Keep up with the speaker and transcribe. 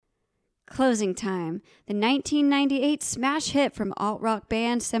Closing Time, the 1998 smash hit from alt-rock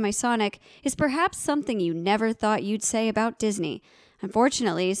band Semisonic, is perhaps something you never thought you'd say about Disney.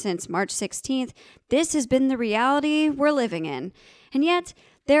 Unfortunately, since March 16th, this has been the reality we're living in. And yet,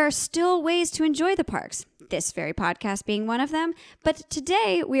 there are still ways to enjoy the parks, this very podcast being one of them. But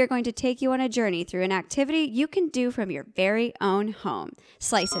today, we are going to take you on a journey through an activity you can do from your very own home.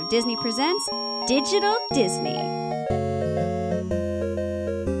 Slice of Disney presents Digital Disney.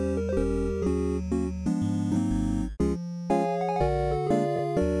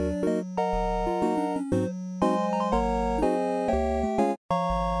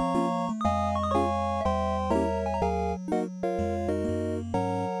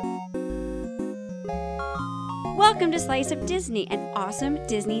 Welcome to Slice of Disney, an awesome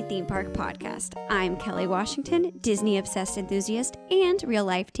Disney theme park podcast. I'm Kelly Washington, Disney-obsessed enthusiast and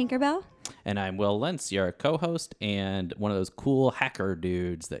real-life Tinkerbell. And I'm Will Lentz, your co-host and one of those cool hacker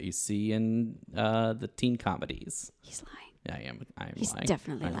dudes that you see in the teen comedies. He's lying. Yeah, I am He's lying.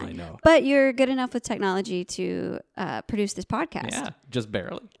 definitely lying. I know. But you're good enough with technology to produce this podcast. Yeah, just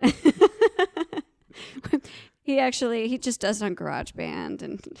barely. He just does it on GarageBand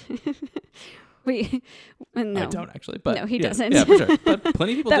and... No. I don't actually, but no, he yeah, doesn't. Yeah, for sure. But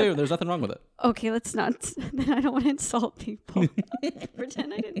plenty of people do. There's nothing wrong with it. Okay, let's not. I don't want to insult people.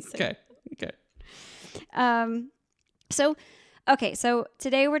 Pretend I didn't say. Okay. So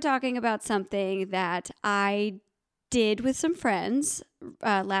today we're talking about something that I did with some friends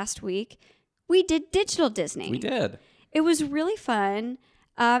last week. We did Digital Disney. We did. It was really fun,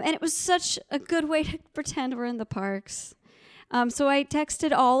 and it was such a good way to pretend we're in the parks. So I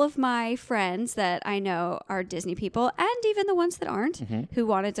texted all of my friends that I know are Disney people, and even the ones that aren't, who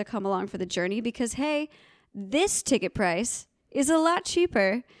wanted to come along for the journey because, hey, this ticket price is a lot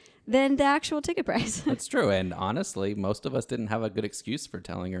cheaper than the actual ticket price. That's true. And honestly, most of us didn't have a good excuse for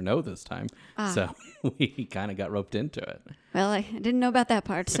telling her no this time. So we kind of got roped into it. Well, I didn't know about that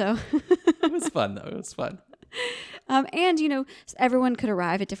part, so. It was fun, though. It was fun. And, everyone could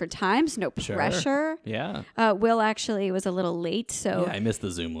arrive at different times. No pressure. Sure. Yeah. Will actually was a little late, so. Yeah, I missed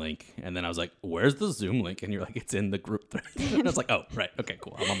the Zoom link. And then I was like, where's the Zoom link? And you're like, it's in the group thread. And I was like, oh, right. Okay,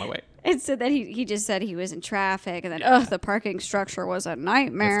 cool. I'm on my way. And so then he just said he was in traffic. And then, the parking structure was a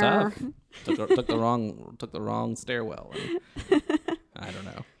nightmare. It's tough. took the wrong stairwell. And I don't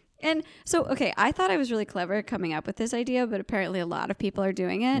know. And so, I thought I was really clever coming up with this idea, but apparently a lot of people are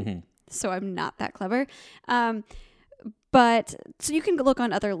doing it. Mm-hmm. So I'm not that clever. But so you can look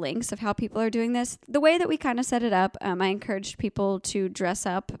on other links of how people are doing this. The way that we kind of set it up, I encouraged people to dress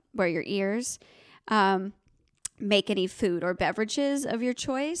up, wear your ears, make any food or beverages of your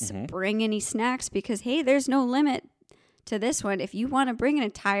choice, bring any snacks because, hey, there's no limit to this one. If you want to bring an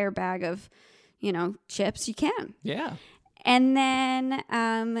entire bag of, chips, you can. Yeah. And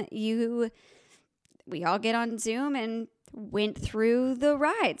then we all get on Zoom and went through the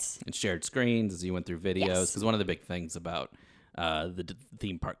rides. And shared screens as you went through videos. Because one of the big things about the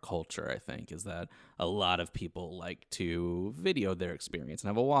theme park culture, I think, is that a lot of people like to video their experience and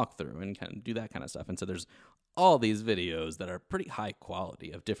have a walkthrough and kind of do that kind of stuff. And so there's all these videos that are pretty high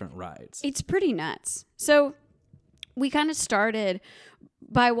quality of different rides. It's pretty nuts. So we kind of started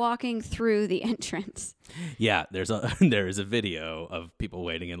by walking through the entrance. Yeah, there is a video of people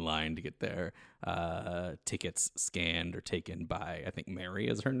waiting in line to get their tickets scanned or taken by, I think Mary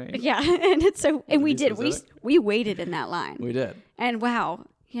is her name. Yeah, and we waited in that line. We did. And wow,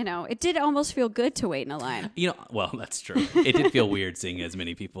 it did almost feel good to wait in a line. Well, that's true. It did feel weird seeing as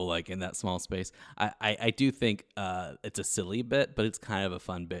many people like in that small space. I do think it's a silly bit, but it's kind of a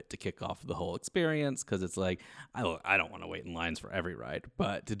fun bit to kick off the whole experience because it's like, I don't want to wait in lines for every ride,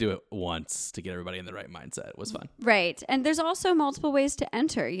 but to do it once to get everybody in the right mindset was fun. Right. And there's also multiple ways to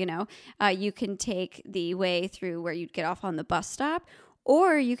enter, you can take the way through where you'd get off on the bus stop,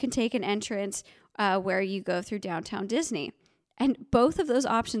 or you can take an entrance where you go through downtown Disney. And both of those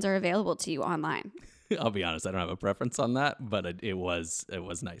options are available to you online. I'll be honest, I don't have a preference on that, but it was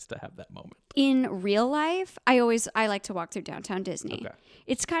nice to have that moment. In real life, I like to walk through downtown Disney. Okay.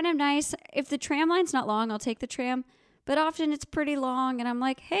 It's kind of nice. If the tram line's not long, I'll take the tram. But often it's pretty long, and I'm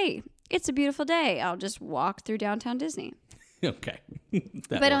like, hey, it's a beautiful day. I'll just walk through downtown Disney. Okay,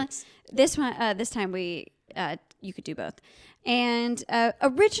 that works. This time you could do both. And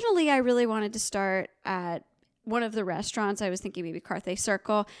originally, I really wanted to start at one of the restaurants. I was thinking maybe Carthay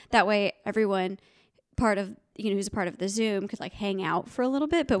Circle. That way, everyone part of, who's a part of the Zoom could like hang out for a little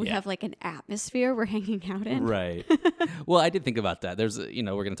bit, but we Yeah. have like an atmosphere we're hanging out in. Right. Well, I did think about that. There's, we're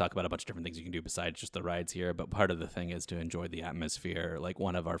going to talk about a bunch of different things you can do besides just the rides here, but part of the thing is to enjoy the atmosphere. Like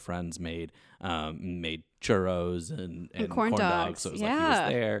one of our friends made churros and corn dogs. so it was Yeah. like he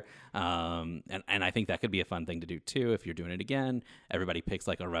was there. And I think that could be a fun thing to do too if you're doing it again. Everybody picks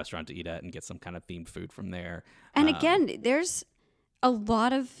like a restaurant to eat at and get some kind of themed food from there. And again, there's a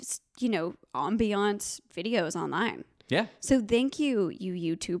lot of, ambiance videos online. Yeah. So thank you, you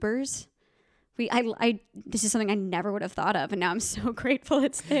YouTubers. This is something I never would have thought of, and now I'm so grateful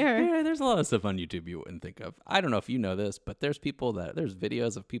it's there. Yeah, there's a lot of stuff on YouTube you wouldn't think of. I don't know if you know this, but there's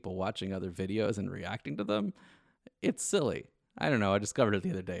videos of people watching other videos and reacting to them. It's silly. I don't know. I discovered it the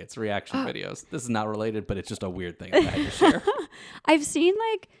other day. It's reaction videos. This is not related, but it's just a weird thing that I had to share. I've seen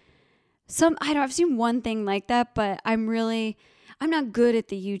I've seen one thing like that, but I'm not good at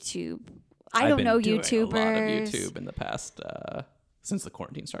the YouTube. I don't know YouTubers. I've been doing a lot of YouTube in the past, since the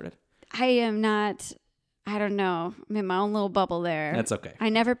quarantine started. I am not, I don't know. I'm in my own little bubble there. That's okay. I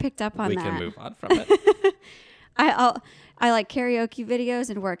never picked up on We that. can move on from it. I like karaoke videos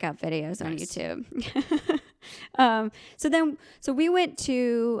and workout videos on Nice. YouTube. So we went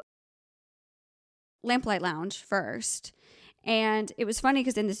to Lamplight Lounge first, and it was funny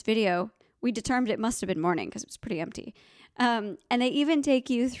because in this video we determined it must have been morning because it was pretty empty. And they even take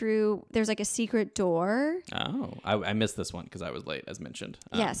you through. There's like a secret door. Oh, I missed this one because I was late, as mentioned.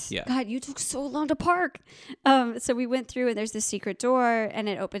 Yes. Yeah. God, you took so long to park. So we went through, and there's this secret door, and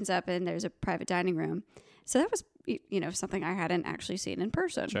it opens up, and there's a private dining room. So that was, something I hadn't actually seen in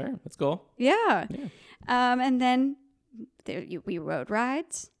person. Sure. That's cool. Yeah. Yeah. And then we rode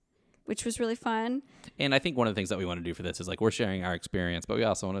rides, which was really fun. And I think one of the things that we want to do for this is like we're sharing our experience, but we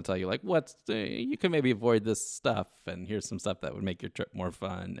also want to tell you like you can maybe avoid this stuff, and here's some stuff that would make your trip more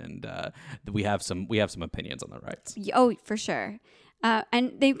fun. And we have some opinions on the rides. Oh, for sure.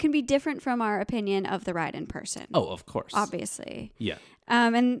 And they can be different from our opinion of the ride in person. Oh, of course. Obviously. Yeah.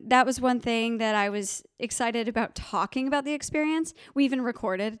 And that was one thing that I was excited about talking about the experience. We even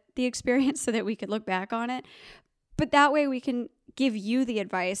recorded the experience so that we could look back on it. But that way we can give you the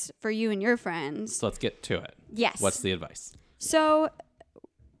advice for you and your friends. So let's get to it. Yes. What's the advice? So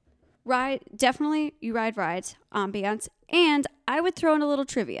definitely you ride rides, ambiance, and I would throw in a little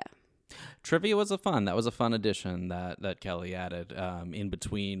trivia. Trivia was that was a fun addition that Kelly added. In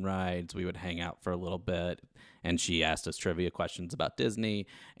between rides, we would hang out for a little bit, and she asked us trivia questions about Disney.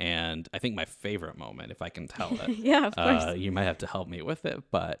 And I think my favorite moment, if I can tell it, Yeah, of course. you might have to help me with it,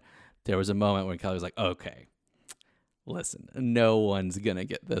 but there was a moment when Kelly was like, okay, listen, no one's gonna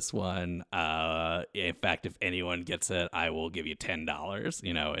get this one. In fact, if anyone gets it, I will give you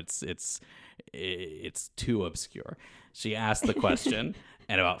 $10. It's too obscure. She asked the question,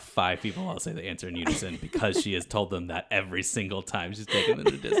 and about 5 people all say the answer in unison because she has told them that every single time she's taken them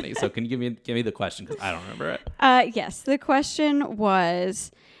to Disney. So can you give me the question, because I don't remember it. Yes, the question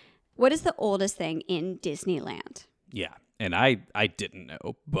was, what is the oldest thing in Disneyland? Yeah, and I didn't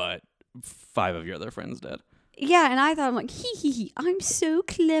know, but 5 of your other friends did. Yeah, and I thought, I'm like, hee, I'm so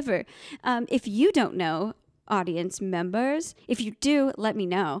clever. If you don't know, audience members, if you do, let me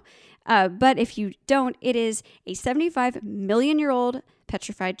know. But if you don't, it is a 75 million year old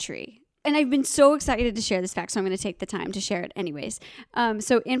petrified tree. And I've been so excited to share this fact, so I'm going to take the time to share it anyways.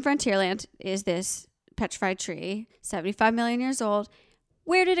 So in Frontierland is this petrified tree, 75 million years old.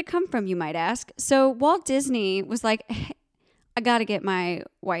 Where did it come from, you might ask? So Walt Disney was like, hey, I got to get my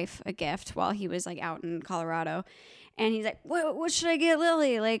wife a gift while he was like out in Colorado. And he's like, what should I get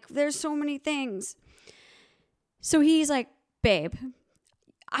Lily? Like, there's so many things. So he's like, babe,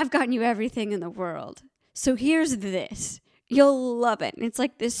 I've gotten you everything in the world. So here's this. You'll love it. And it's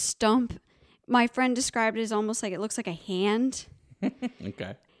like this stump. My friend described it as almost like it looks like a hand.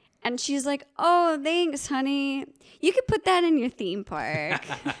 Okay. And she's like, oh, thanks, honey. You could put that in your theme park.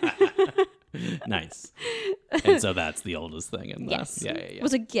 Nice. And so that's the oldest thing in the Yes. Yeah. It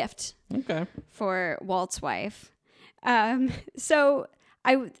was a gift Okay. for Walt's wife. So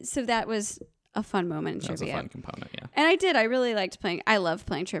that was a fun moment in That was trivia. a fun component, yeah. And I really liked I love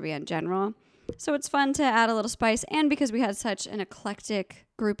playing trivia in general. So it's fun to add a little spice. And because we had such an eclectic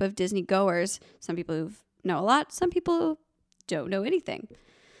group of Disney goers, some people who know a lot, some people who don't know anything.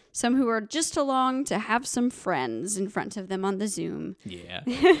 some who are just along to have some friends in front of them on the Zoom. Yeah.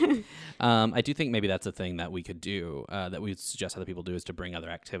 I do think maybe that's a thing that we could do, that we suggest other people do, is to bring other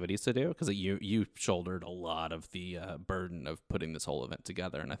activities to do, because you shouldered a lot of the burden of putting this whole event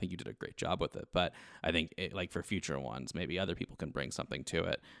together, and I think you did a great job with it. But I think like for future ones, maybe other people can bring something to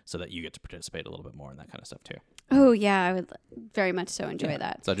it so that you get to participate a little bit more in that kind of stuff too. Oh yeah, I would very much so enjoy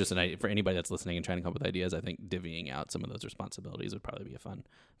that. So just an idea for anybody that's listening and trying to come up with ideas. I think divvying out some of those responsibilities would probably be a fun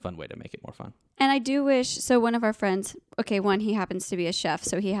way to make it more fun. And I do wish, so one of our friends, he happens to be a chef,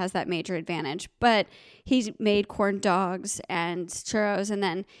 so he has that major advantage, but he's made corn dogs and churros, and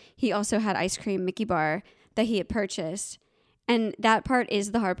then he also had ice cream Mickey bar that he had purchased. And that part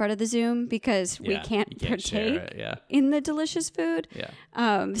is the hard part of the Zoom, because we can't partake in the delicious food.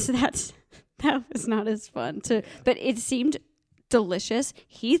 Yeah. So that was not as fun but it seemed delicious.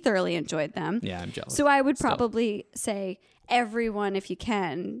 He thoroughly enjoyed them. Yeah, I'm jealous. So I would probably say everyone, if you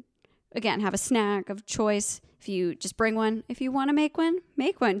can, again, have a snack of choice. If you just bring one, if you want to make one,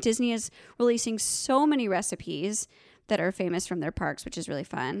 make one. Disney is releasing so many recipes that are famous from their parks, which is really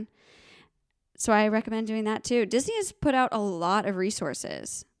fun. So I recommend doing that too. Disney has put out a lot of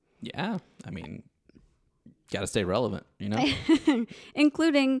resources. Yeah. I mean, got to stay relevant,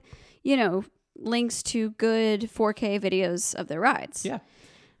 including, links to good 4K videos of their rides. Yeah.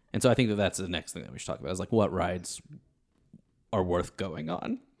 And so I think that's the next thing that we should talk about, is like what rides are worth going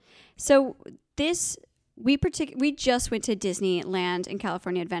on. So we just went to Disneyland and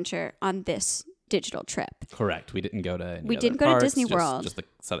California Adventure on this digital trip. Correct. We didn't go to any We other didn't go parks, to Disney World. Just the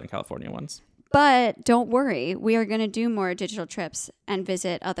Southern California ones. But don't worry, we are going to do more digital trips and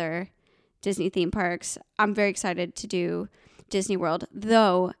visit other Disney theme parks. I'm very excited to do Disney World,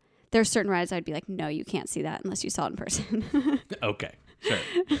 though there's certain rides I'd be like, no, you can't see that unless you saw it in person. Okay,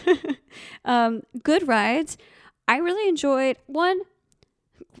 sure. Good rides. I really enjoyed one,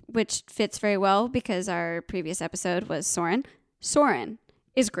 which fits very well because our previous episode was Soarin'. Soarin'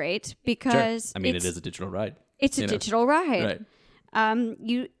 is great because sure. I mean, it is a digital ride. It's a digital ride.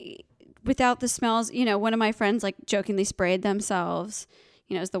 Right. Without the smells, one of my friends like jokingly sprayed themselves,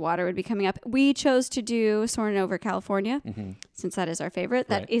 as the water would be coming up. We chose to do Soarin' over California, since that is our favorite.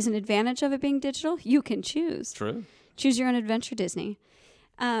 That is an advantage of it being digital. You can choose. True. Choose your own adventure, Disney.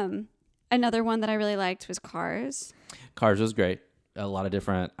 Another one that I really liked was Cars. Cars was great. A lot of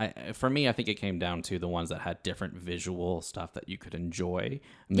different, for me, I think it came down to the ones that had different visual stuff that you could enjoy,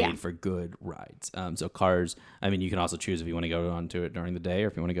 made for good rides. So Cars, I mean, you can also choose if you want to go onto it during the day or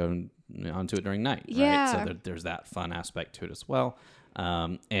if you want to go onto it during night. Yeah. Right? So there's that fun aspect to it as well.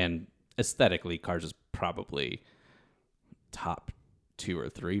 And aesthetically, Cars is probably top 2 or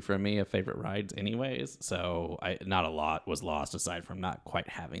 3 for me of favorite rides anyways. So not a lot was lost aside from not quite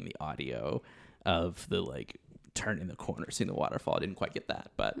having the audio of the like turning the corner, seeing the waterfall. I didn't quite get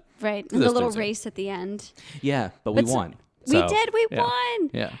that, but right. And the little race at the end. Yeah, but we won. We won.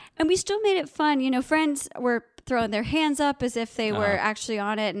 Yeah. And we still made it fun. Friends were throwing their hands up as if they were actually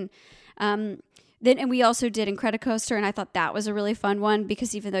on it. And then we also did Incredicoaster, and I thought that was a really fun one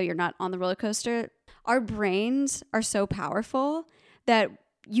because even though you're not on the roller coaster, our brains are so powerful that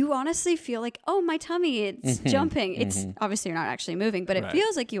you honestly feel like, oh, my tummy, it's jumping. It's obviously you're not actually moving, but it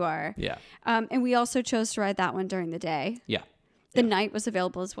feels like you are. Yeah. And we also chose to ride that one during the day. Yeah. The night was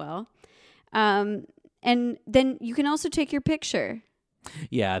available as well. And then you can also take your picture.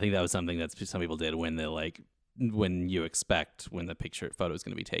 Yeah, I think that was something that some people did when you expect when the photo is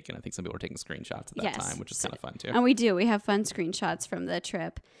going to be taken. I think some people were taking screenshots at that time, which is kind of fun too. And we do. We have fun screenshots from the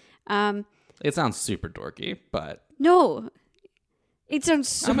trip. It sounds super dorky, but no, it sounds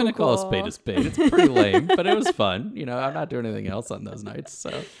so I'm going to cool. call a spade a spade. It's pretty lame, but it was fun. I'm not doing anything else on those nights,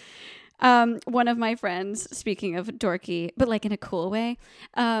 so. One of my friends, speaking of dorky, but like in a cool way,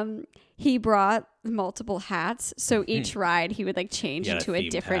 he brought multiple hats. So each ride he would like change into a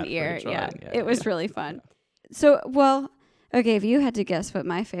different ear. Yeah, it was really fun. So, okay, if you had to guess what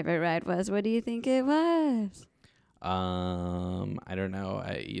my favorite ride was, what do you think it was? I don't know.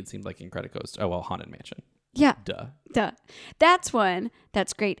 It seemed like Incredicoaster. Oh, well, Haunted Mansion. Yeah. Duh. That's one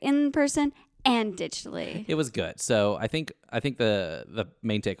that's great in person and digitally. It was good. So I think the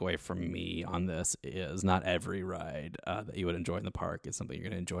main takeaway from me on this is not every ride that you would enjoy in the park is something you're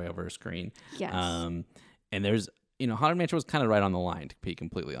going to enjoy over a screen. Yes. And there's, Haunted Mansion was kind of right on the line, to be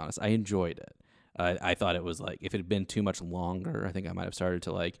completely honest. I enjoyed it. I thought it was like, if it had been too much longer, I think I might have started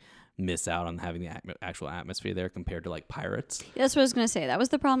to like miss out on having the actual atmosphere there compared to like Pirates. That's what I was going to say. That was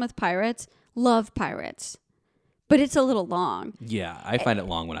the problem with Pirates. Love Pirates. But it's a little long. Yeah, I find it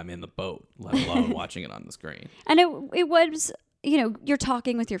long when I'm in the boat, let alone watching it on the screen. And it was you're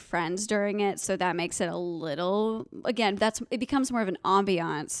talking with your friends during it, so that makes it a little, again, it becomes more of an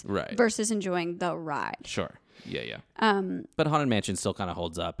ambiance Right. versus enjoying the ride. Sure. Yeah. But Haunted Mansion still kind of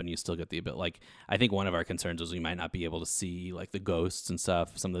holds up, and you still get the bit. Like, I think one of our concerns was we might not be able to see like the ghosts and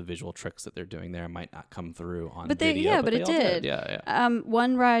stuff. Some of the visual tricks that they're doing there might not come through on video. But it all did. Yeah.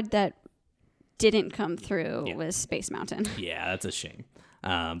 One ride that didn't come through was Space Mountain. Yeah, that's a shame.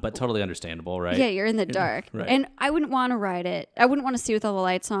 But totally understandable, right? Yeah, you're in the dark. Right. And I wouldn't want to ride it. I wouldn't want to see with all the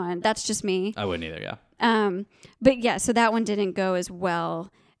lights on. That's just me. I wouldn't either, yeah. But yeah, so that one didn't go as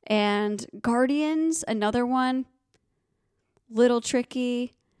well. And Guardians, another one, little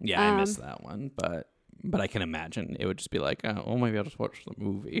tricky. Yeah, I missed that one, but I can imagine it would just be like, oh, maybe I'll just watch the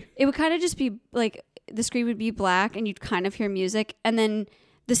movie. It would kind of just be like the screen would be black and you'd kind of hear music, and then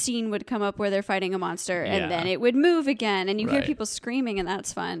the scene would come up where they're fighting a monster, and then it would move again, and you hear people screaming, and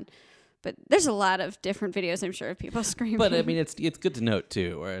that's fun. But there's a lot of different videos, I'm sure, of people screaming. But I mean, it's good to note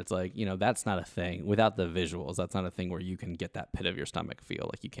too, where it's like, that's not a thing without the visuals. That's not a thing where you can get that pit of your stomach feel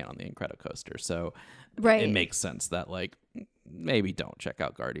like you can on the Incredicoaster. So it makes sense that like maybe don't check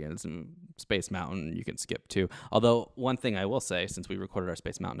out Guardians, and Space Mountain you can skip too. Although one thing I will say, since we recorded our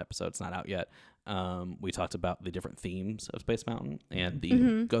Space Mountain episode, it's not out yet. We talked about the different themes of Space Mountain and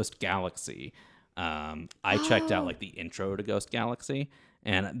the Ghost Galaxy. I checked out like the intro to Ghost Galaxy.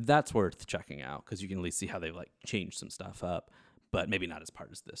 And that's worth checking out because you can at least see how they've like changed some stuff up, but maybe not as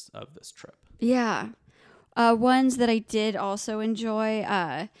part of this trip. Yeah. Ones that I did also enjoy.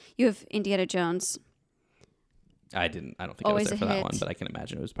 You have Indiana Jones. I don't think I was there for that one, but I can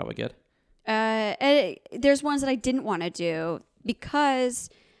imagine it was probably good. There's ones that I didn't want to do because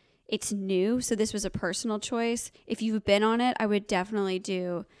it's new. So this was a personal choice. If you've been on it, I would definitely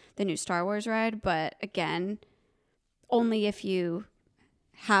do the new Star Wars ride. But again, only if you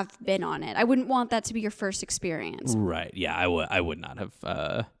have been on it. I wouldn't want that to be your first experience. Right. Yeah, I would not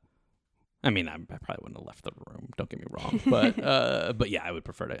have. I mean, I probably wouldn't have left the room. Don't get me wrong, but yeah, I would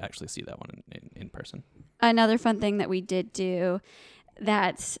prefer to actually see that one in person. Another fun thing that we did do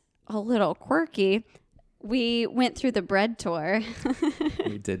that's a little quirky. We went through the bread tour.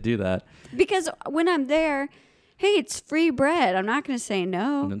 We did do that because when I'm there, hey, it's free bread. I'm not going to say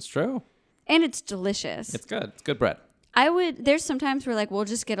no. That's true, and it's delicious. It's good. It's good bread. There's sometimes we're like, we'll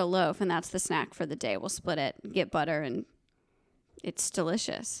just get a loaf and that's the snack for the day. We'll split it, get butter, and it's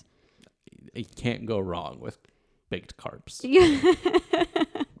delicious. You can't go wrong with baked carbs.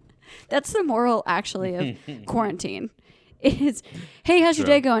 That's the moral, actually, of quarantine. Is, hey, how's your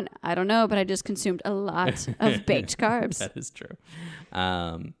day going? I don't know, but I just consumed a lot of baked carbs. That is true.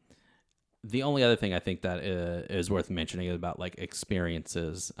 The only other thing I think that is worth mentioning is about like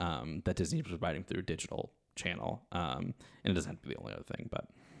experiences that Disney is providing through digital channel, and it doesn't have to be the only other thing,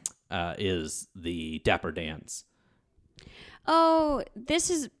 but is the Dapper Dans. Oh,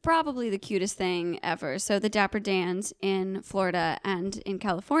 this is probably the cutest thing ever. So the Dapper Dans in Florida and in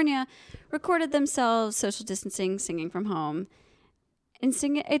California recorded themselves social distancing, singing from home, and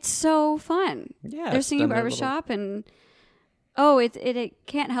singing. It's so fun. Yeah, they're singing barbershop, and it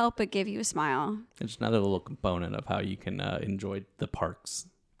can't help but give you a smile. It's another little component of how you can enjoy the parks,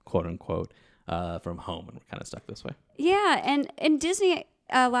 quote unquote, from home, and we're kind of stuck this way. Yeah, and Disney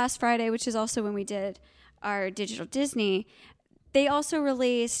last Friday, which is also when we did our digital Disney, they also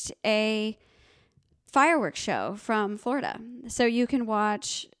released a fireworks show from Florida, so you can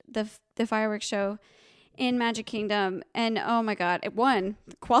watch the fireworks show in Magic Kingdom. And oh my God, the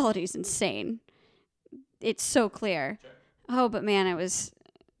quality is insane. It's so clear. Sure. Oh, but man,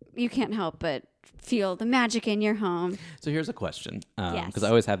 you can't help but feel the magic in your home. So here's a question, because I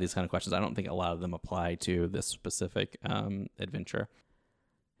always have these kind of questions. I don't think a lot of them apply to this specific adventure.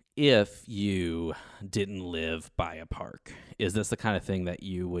 If you didn't live by a park, is this the kind of thing that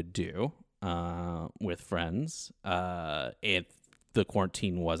you would do with friends if the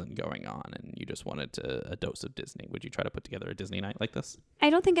quarantine wasn't going on and you just wanted a dose of Disney? Would you try to put together a Disney night like this? I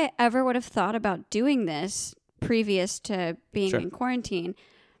don't think I ever would have thought about doing this previous to being in quarantine.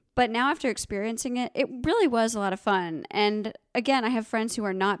 But now after experiencing it, it really was a lot of fun. And again, I have friends who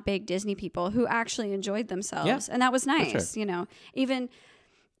are not big Disney people who actually enjoyed themselves. Yeah, and that was nice. Sure. Even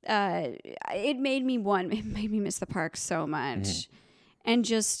it made me miss the park so much. And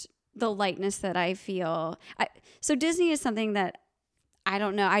just the lightness that I feel. So Disney is something that I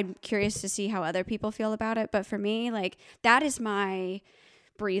don't know. I'm curious to see how other people feel about it. But for me, like, that is my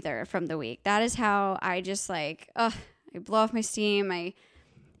breather from the week. That is how I just I blow off my steam.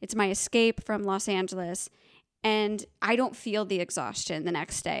 It's my escape from Los Angeles, and I don't feel the exhaustion the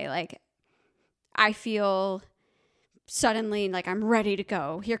next day. Like, I feel suddenly like I'm ready to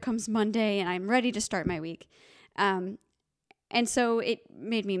go. Here comes Monday, and I'm ready to start my week. And And so it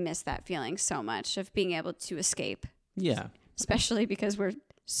made me miss that feeling so much of being able to escape. Yeah. Especially because we're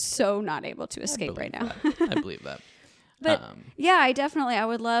so not able to escape right now. I believe that. But yeah, I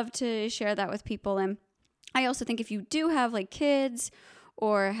would love to share that with people. And I also think if you do have like kids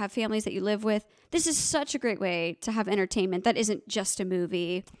or have families that you live with, this is such a great way to have entertainment that isn't just a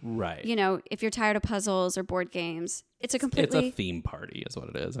movie. Right. You know, if you're tired of puzzles or board games, it's a theme party is what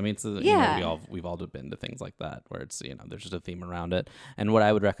it is. I mean, we've all been to things like that where it's, there's just a theme around it. And what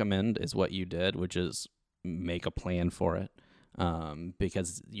I would recommend is what you did, which is make a plan for it.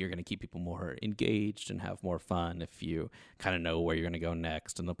 Because you're going to keep people more engaged and have more fun if you kind of know where you're going to go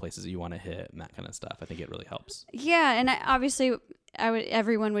next and the places you want to hit and that kind of stuff. I think it really helps. Yeah, and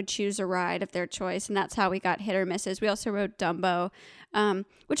everyone would choose a ride of their choice, and that's how we got hit or misses. We also rode Dumbo,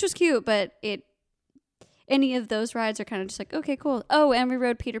 which was cute, but any of those rides are kind of just like, okay, cool. Oh, and we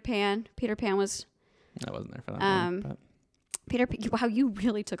rode Peter Pan. Peter Pan was... I wasn't there for that one, but... Wow, you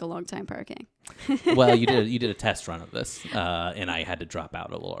really took a long time parking. Well, you did a test run of this, and I had to drop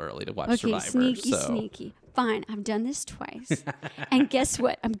out a little early to watch Survivor. Sneaky. Fine, I've done this twice. And guess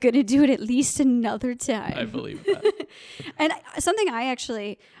what? I'm going to do it at least another time. I believe that. And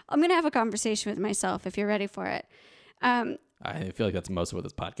I'm going to have a conversation with myself if you're ready for it. I feel like that's most of what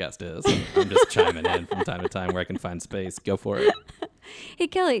this podcast is. I'm just chiming in from time to time where I can find space. Go for it. Hey,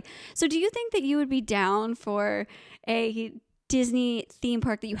 Kelly, so do you think that you would be down for a Disney theme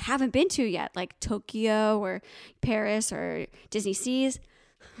park that you haven't been to yet, like Tokyo or Paris or Disney Seas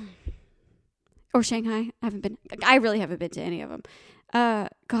or Shanghai? I really haven't been to any of them.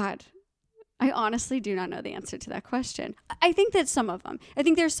 God, I honestly do not know the answer to that question. I think that some of them. I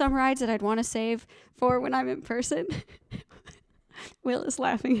think there's some rides that I'd want to save for when I'm in person. Will is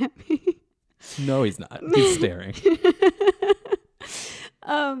laughing at me. No, he's not. He's staring.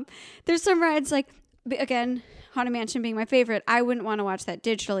 There's some rides like, again, Haunted Mansion being my favorite. I wouldn't want to watch that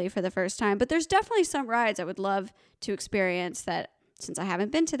digitally for the first time, but there's definitely some rides I would love to experience that since I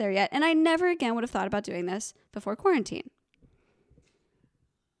haven't been to there yet. And I never again would have thought about doing this before quarantine.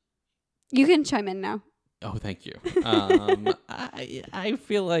 You can chime in now. Oh, thank you. I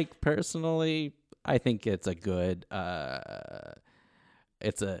feel like personally, I think it's a good,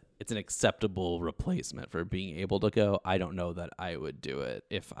 it's an acceptable replacement for being able to go. I don't know that I would do it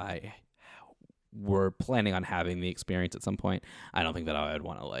if I were planning on having the experience at some point. I don't think that I would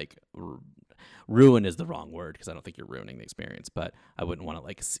want to ruin is the wrong word because I don't think you're ruining the experience, but I wouldn't want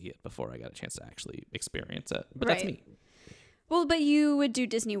to see it before I got a chance to actually experience it. But That's me. Well, but you would do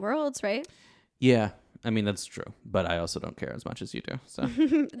Disney Worlds, right? Yeah. I mean, that's true, but I also don't care as much as you do. So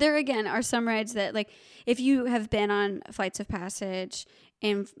there again are some rides that, like, if you have been on Flights of Passage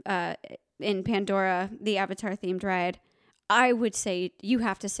in Pandora, the Avatar themed ride, I would say you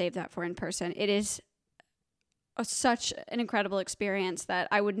have to save that for in person. It is such an incredible experience that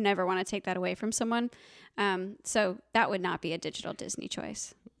I would never want to take that away from someone. So that would not be a digital Disney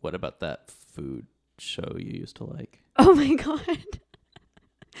choice. What about that food show you used to like? Oh my God.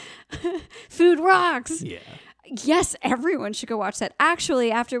 Food rocks. Yeah. Yes, everyone should go watch that.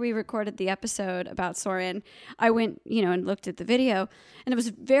 Actually, after we recorded the episode about Soarin', I went, and looked at the video, and it was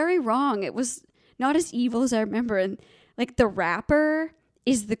very wrong. It was not as evil as I remember. And the rapper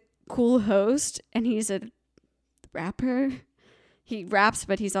is the cool host, and he's a rapper. He raps,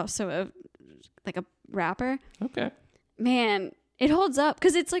 but he's also a rapper. Okay. Man, it holds up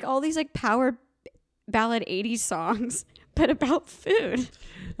because it's all these power ballad 80s songs, but about food.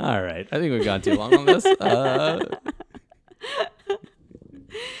 All right. I think we've gone too long on this.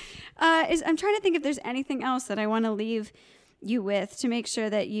 I'm trying to think if there's anything else that I want to leave you with to make sure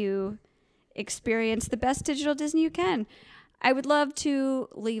that you experience the best digital Disney you can. I would love to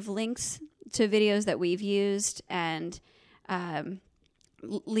leave links to videos that we've used and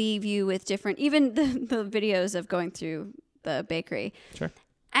leave you with different, even the videos of going through the bakery. Sure.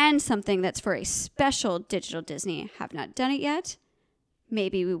 And something that's for a special digital Disney. Have not done it yet.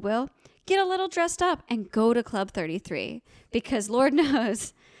 Maybe we will. Get a little dressed up and go to Club 33 because Lord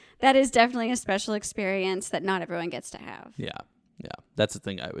knows that is definitely a special experience that not everyone gets to have. Yeah. Yeah. That's the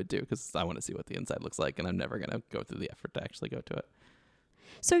thing I would do because I want to see what the inside looks like and I'm never going to go through the effort to actually go to it.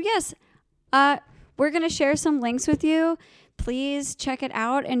 So yes, we're going to share some links with you. Please check it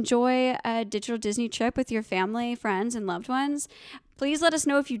out. Enjoy a digital Disney trip with your family, friends, and loved ones. Please let us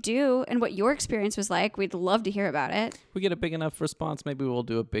know if you do and what your experience was like. We'd love to hear about it. If we get a big enough response, maybe we'll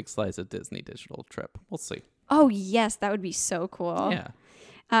do a big slice of Disney digital trip. We'll see. Oh, yes. That would be so cool. Yeah.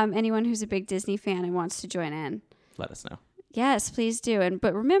 Anyone who's a big Disney fan and wants to join in, let us know. Yes, please do.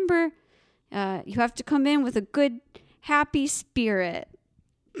 But remember, you have to come in with a good, happy spirit.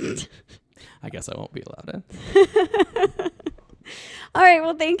 I guess I won't be allowed in. All right.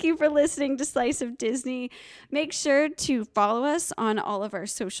 Well, thank you for listening to Slice of Disney. Make sure to follow us on all of our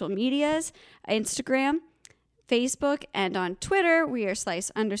social medias, Instagram, Facebook, and on Twitter. We are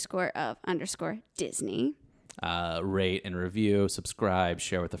slice_of_Disney. Rate and review, subscribe,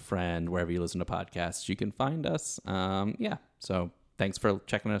 share with a friend, wherever you listen to podcasts, you can find us. So thanks for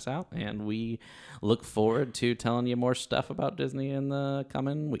checking us out, and we look forward to telling you more stuff about Disney in the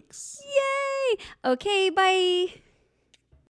coming weeks. Yay! Okay, bye.